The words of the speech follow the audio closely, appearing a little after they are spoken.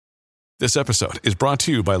This episode is brought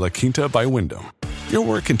to you by La Quinta by Wyndham. Your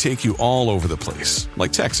work can take you all over the place,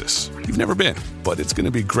 like Texas. You've never been, but it's going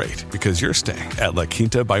to be great because you're staying at La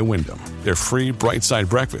Quinta by Wyndham. Their free Bright Side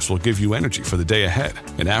breakfast will give you energy for the day ahead.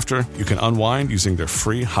 And after, you can unwind using their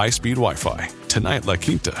free high-speed Wi-Fi. Tonight, La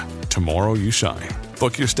Quinta. Tomorrow, you shine.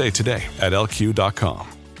 Book your stay today at lq.com.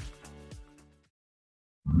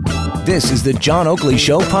 This is the John Oakley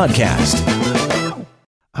Show podcast.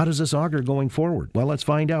 How does this augur going forward? Well, let's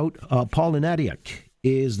find out. Paul Ihnatiuk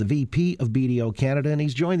is the VP of BDO Canada, and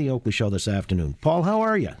he's joined the Oakley Show this afternoon. Paul, how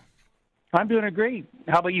are you? I'm doing great.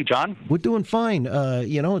 How about you, John? We're doing fine.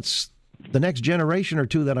 It's the next generation or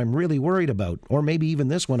two that I'm really worried about, or maybe even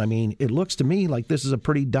this one. I mean, it looks to me like this is a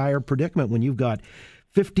pretty dire predicament when you've got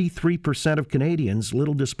 53% of Canadians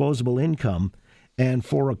little disposable income, and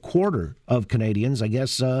for a quarter of Canadians, I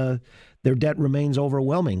guess their debt remains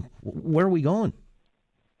overwhelming. Where are we going?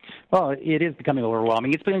 Well, it is becoming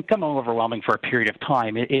overwhelming. It's been becoming overwhelming for a period of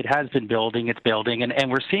time. It has been building, it's building, and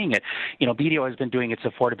we're seeing it. You know, BDO has been doing its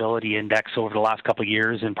affordability index over the last couple of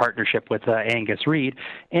years in partnership with Angus Reid,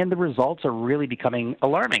 and the results are really becoming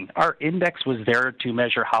alarming. Our index was there to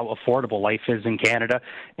measure how affordable life is in Canada,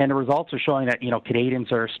 and the results are showing that,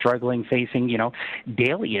 Canadians are struggling, facing,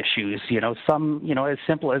 daily issues, some, as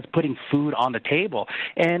simple as putting food on the table.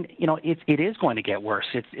 And, it is going to get worse.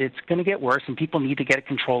 It's going to get worse, and people need to get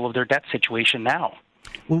control of their debt situation now.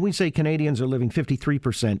 When we say Canadians are living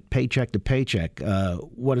 53% paycheck to paycheck,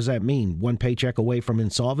 what does that mean? One paycheck away from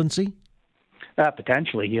insolvency?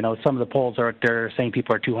 Potentially. Some of the polls are they're saying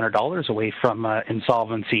people are $200 away from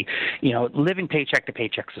insolvency. Living paycheck to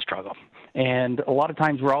paycheck is a struggle. And a lot of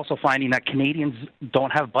times we're also finding that Canadians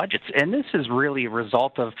don't have budgets. And this is really a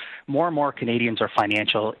result of more and more Canadians are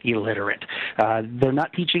financial illiterate. They're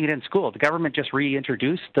not teaching it in school. The government just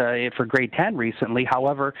reintroduced it for grade 10 recently.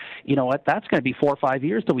 However, you know what? That's going to be 4 or 5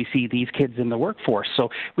 years till we see these kids in the workforce. So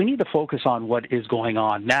we need to focus on what is going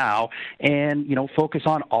on now and, focus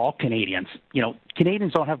on all Canadians.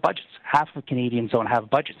 Canadians don't have budgets. Half of Canadians don't have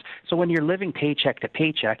budgets. So when you're living paycheck to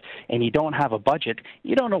paycheck and you don't have a budget,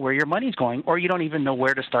 you don't know where your money's going, or you don't even know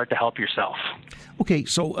where to start to help yourself. Okay,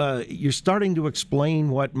 so you're starting to explain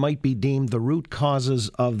what might be deemed the root causes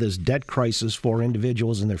of this debt crisis for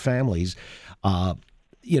individuals and their families.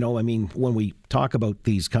 When we talk about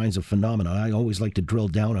these kinds of phenomena, I always like to drill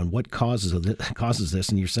down on what causes this.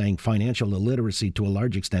 And you're saying financial illiteracy to a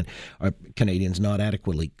large extent. Are Canadians not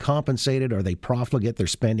adequately compensated? Are they profligate? They're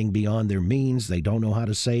spending beyond their means. They don't know how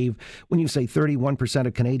to save. When you say 31%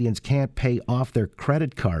 of Canadians can't pay off their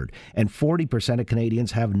credit card and 40% of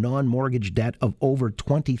Canadians have non-mortgage debt of over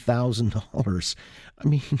 $20,000, I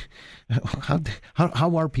mean,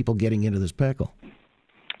 how are people getting into this pickle?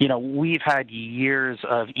 We've had years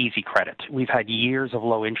of easy credit. We've had years of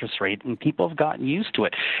low interest rate, and people have gotten used to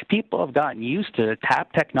it. People have gotten used to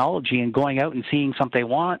tap technology and going out and seeing something they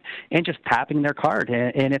want and just tapping their card,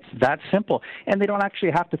 and it's that simple. And they don't actually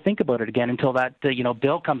have to think about it again until that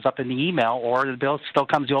bill comes up in the email, or the bill still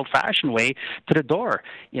comes the old-fashioned way to the door.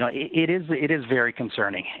 It is very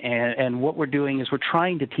concerning. And what we're doing is we're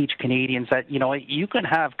trying to teach Canadians that you can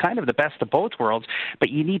have kind of the best of both worlds, but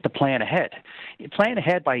you need to plan ahead. Plan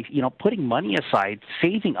ahead by putting money aside,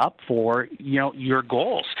 saving up for your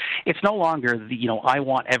goals. It's no longer I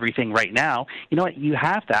want everything right now. You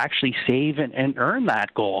have to actually save and earn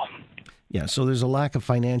that goal. Yeah, so there's a lack of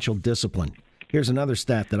financial discipline. Here's another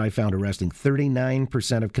stat that I found arresting.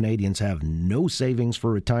 39% of Canadians have no savings for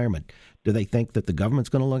retirement. Do they think that the government's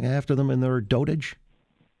going to look after them in their dotage?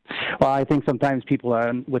 Well, I think sometimes people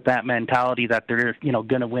are with that mentality that they're,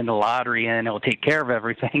 going to win the lottery and it'll take care of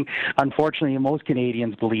everything. Unfortunately, most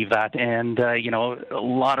Canadians believe that, and a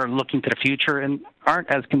lot are looking to the future and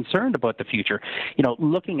aren't as concerned about the future.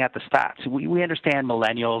 Looking at the stats, we understand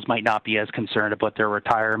millennials might not be as concerned about their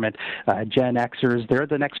retirement. Gen Xers, they're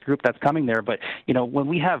the next group that's coming there. But when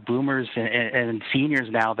we have boomers and seniors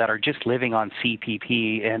now that are just living on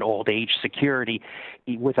CPP and old age security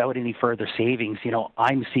without any further savings,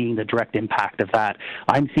 I'm seeing the direct impact of that.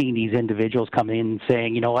 I'm seeing these individuals come in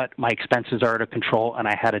saying, my expenses are out of control and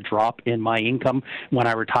I had a drop in my income when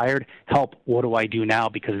I retired. Help, what do I do now?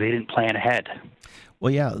 Because they didn't plan ahead.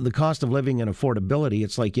 Well, yeah, the cost of living and affordability,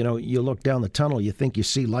 it's like, you look down the tunnel, you think you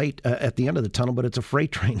see light at the end of the tunnel, but it's a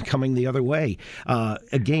freight train coming the other way.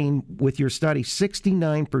 Again, with your study,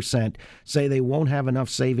 69% say they won't have enough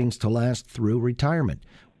savings to last through retirement.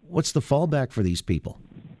 What's the fallback for these people?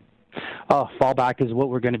 Fallback is what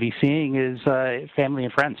we're going to be seeing is family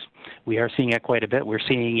and friends. We are seeing it quite a bit. We're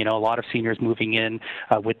seeing, a lot of seniors moving in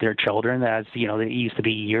with their children, as, it used to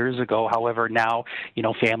be years ago. However, now,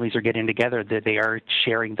 families are getting together, that they are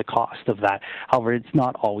sharing the cost of that. However, it's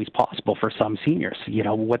not always possible for some seniors.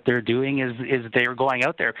 What they're doing is they're going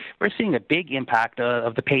out there. We're seeing a big impact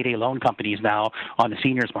of the payday loan companies now on the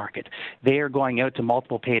seniors market. They are going out to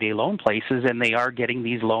multiple payday loan places, and they are getting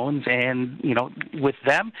these loans, and, with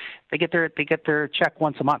them, they get their check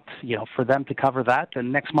once a month, for them to cover that,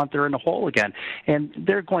 and next month they're in a hole again. And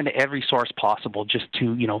they're going to every source possible just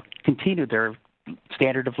to, continue their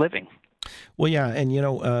standard of living. Well, yeah, and,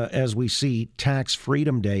 as we see, Tax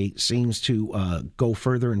Freedom Day seems to go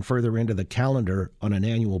further and further into the calendar on an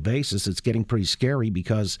annual basis. It's getting pretty scary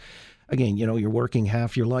because, again, you're working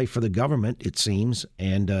half your life for the government, it seems,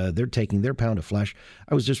 and they're taking their pound of flesh.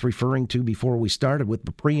 I was just referring to before we started with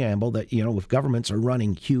the preamble that, if governments are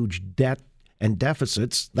running huge debt and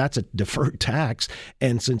deficits, that's a deferred tax.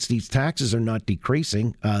 And since these taxes are not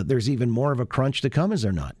decreasing, there's even more of a crunch to come, is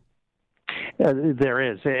there not? There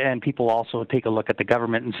is, and people also take a look at the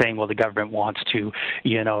government and saying, well, the government wants to,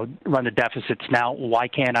 run the deficits now. Why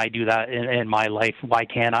can't I do that in my life? Why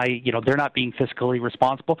can't I? They're not being fiscally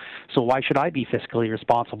responsible, so why should I be fiscally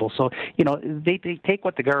responsible? So, they take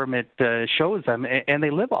what the government shows them, and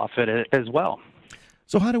they live off it as well.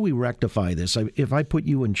 So how do we rectify this? If I put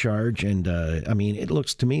you in charge, and it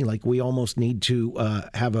looks to me like we almost need to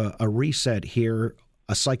have a reset here,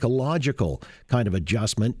 a psychological kind of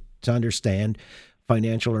adjustment to understand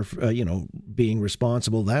financial or, being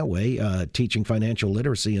responsible that way, teaching financial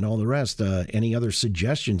literacy and all the rest. Any other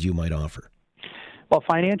suggestions you might offer? Well,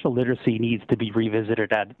 financial literacy needs to be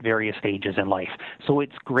revisited at various stages in life. So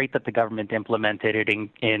it's great that the government implemented it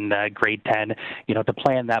in grade 10, to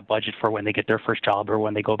plan that budget for when they get their first job or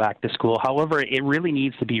when they go back to school. However, it really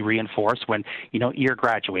needs to be reinforced when, you're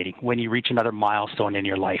graduating, when you reach another milestone in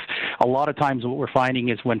your life. A lot of times what we're finding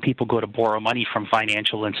is when people go to borrow money from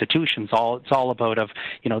financial institutions, it's all about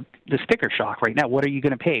the sticker shock right now. What are you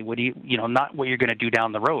going to pay? What do you, not what you're going to do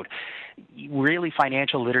down the road. Really,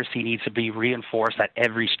 financial literacy needs to be reinforced at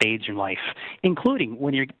every stage in life, including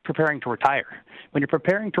when you're preparing to retire. When you're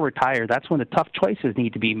preparing to retire, that's when the tough choices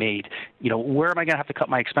need to be made. Where am I going to have to cut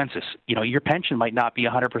my expenses? Your pension might not be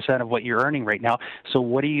 100% of what you're earning right now. So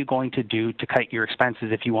what are you going to do to cut your expenses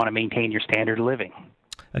if you want to maintain your standard of living?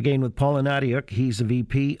 Again, with Paul Ihnatiuk, he's the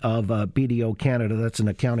VP of BDO Canada. That's an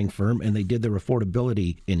accounting firm, and they did their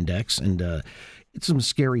Affordability Index, and it's some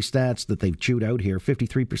scary stats that they've chewed out here.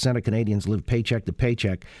 53% of Canadians live paycheck to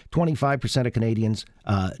paycheck. 25% of Canadians'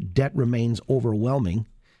 debt remains overwhelming.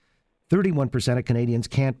 31% of Canadians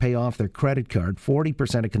can't pay off their credit card.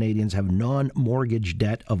 40% of Canadians have non-mortgage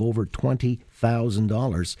debt of over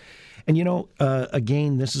 $20,000. And,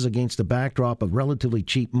 again, this is against the backdrop of relatively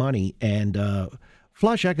cheap money and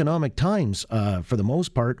flush economic times, for the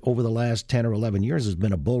most part, over the last 10 or 11 years has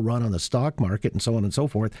been a bull run on the stock market and so on and so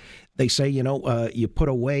forth. They say, you put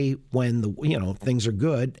away when things are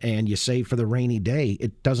good and you save for the rainy day.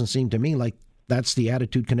 It doesn't seem to me like that's the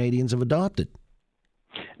attitude Canadians have adopted.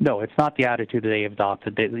 No, it's not the attitude they have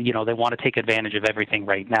adopted. They want to take advantage of everything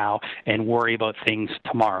right now and worry about things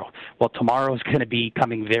tomorrow. Well, tomorrow is going to be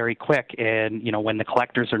coming very quick, and when the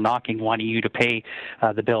collectors are knocking, wanting you to pay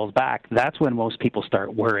the bills back, that's when most people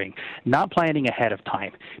start worrying. Not planning ahead of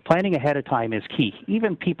time. Planning ahead of time is key.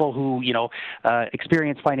 Even people who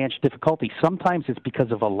experience financial difficulty, sometimes it's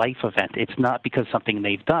because of a life event. It's not because something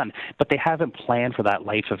they've done, but they haven't planned for that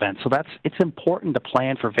life event. So it's important to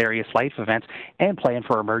plan for various life events and plan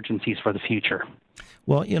for emergencies for the future.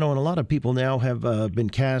 Well, and a lot of people now have been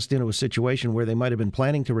cast into a situation where they might have been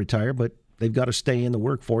planning to retire, but they've got to stay in the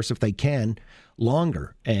workforce if they can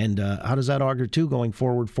longer. And how does that augur too going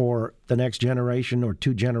forward for the next generation or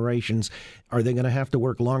two generations? Are they going to have to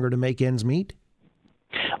work longer to make ends meet?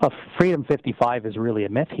 Freedom 55 is really a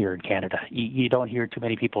myth here in Canada. You don't hear too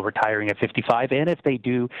many people retiring at 55, and if they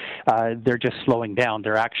do, they're just slowing down.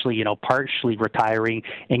 They're actually, partially retiring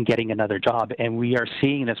and getting another job, and we are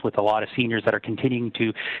seeing this with a lot of seniors that are continuing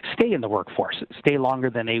to stay in the workforce, stay longer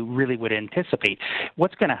than they really would anticipate.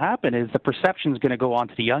 What's going to happen is the perception is going to go on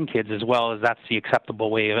to the young kids as well, as that's the acceptable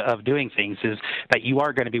way of doing things, is that you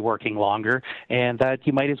are going to be working longer and that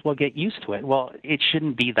you might as well get used to it. Well, it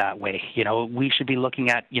shouldn't be that way. We should be looking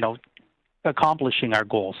at, accomplishing our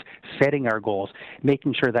goals, setting our goals,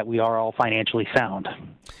 making sure that we are all financially sound.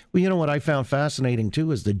 Well, what I found fascinating,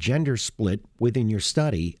 too, is the gender split within your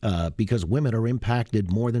study, because women are impacted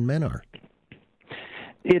more than men are.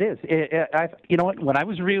 It is. When I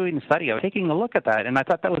was reviewing the study, I was taking a look at that, and I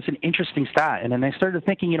thought that was an interesting stat. And then I started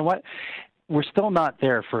thinking, we're still not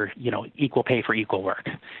there for, equal pay for equal work.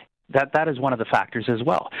 That is one of the factors as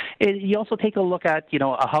well. You also take a look at,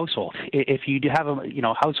 a household. If you do have a,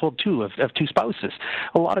 household of two spouses,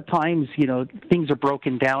 a lot of times, things are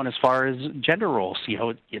broken down as far as gender roles.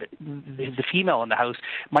 The female in the house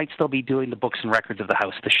might still be doing the books and records of the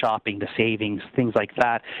house, the shopping, the savings, things like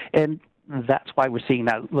that. And that's why we're seeing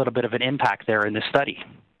that little bit of an impact there in this study.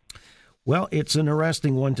 Well, it's an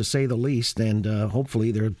interesting one to say the least, and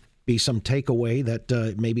hopefully there be some takeaway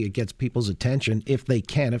that maybe it gets people's attention if they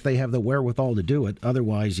have the wherewithal to do it.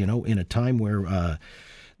 Otherwise, in a time where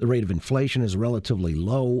the rate of inflation is relatively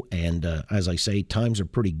low and, as I say, times are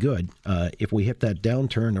pretty good, if we hit that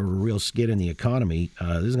downturn or a real skid in the economy,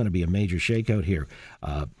 there's going to be a major shakeout here.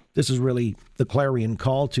 This is really the clarion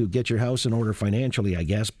call to get your house in order financially, I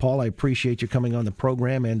guess. Paul, I appreciate you coming on the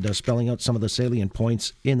program and spelling out some of the salient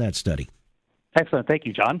points in that study. Excellent. Thank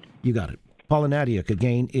you, John. You got it. Paul Ihnatiuk,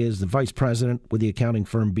 again, is the vice president with the accounting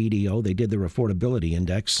firm BDO. They did their Affordability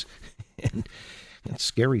Index, and it's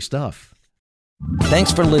scary stuff.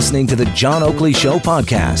 Thanks for listening to the John Oakley Show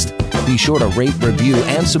podcast. Be sure to rate, review,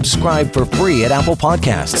 and subscribe for free at Apple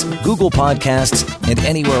Podcasts, Google Podcasts, and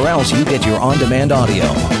anywhere else you get your on-demand audio.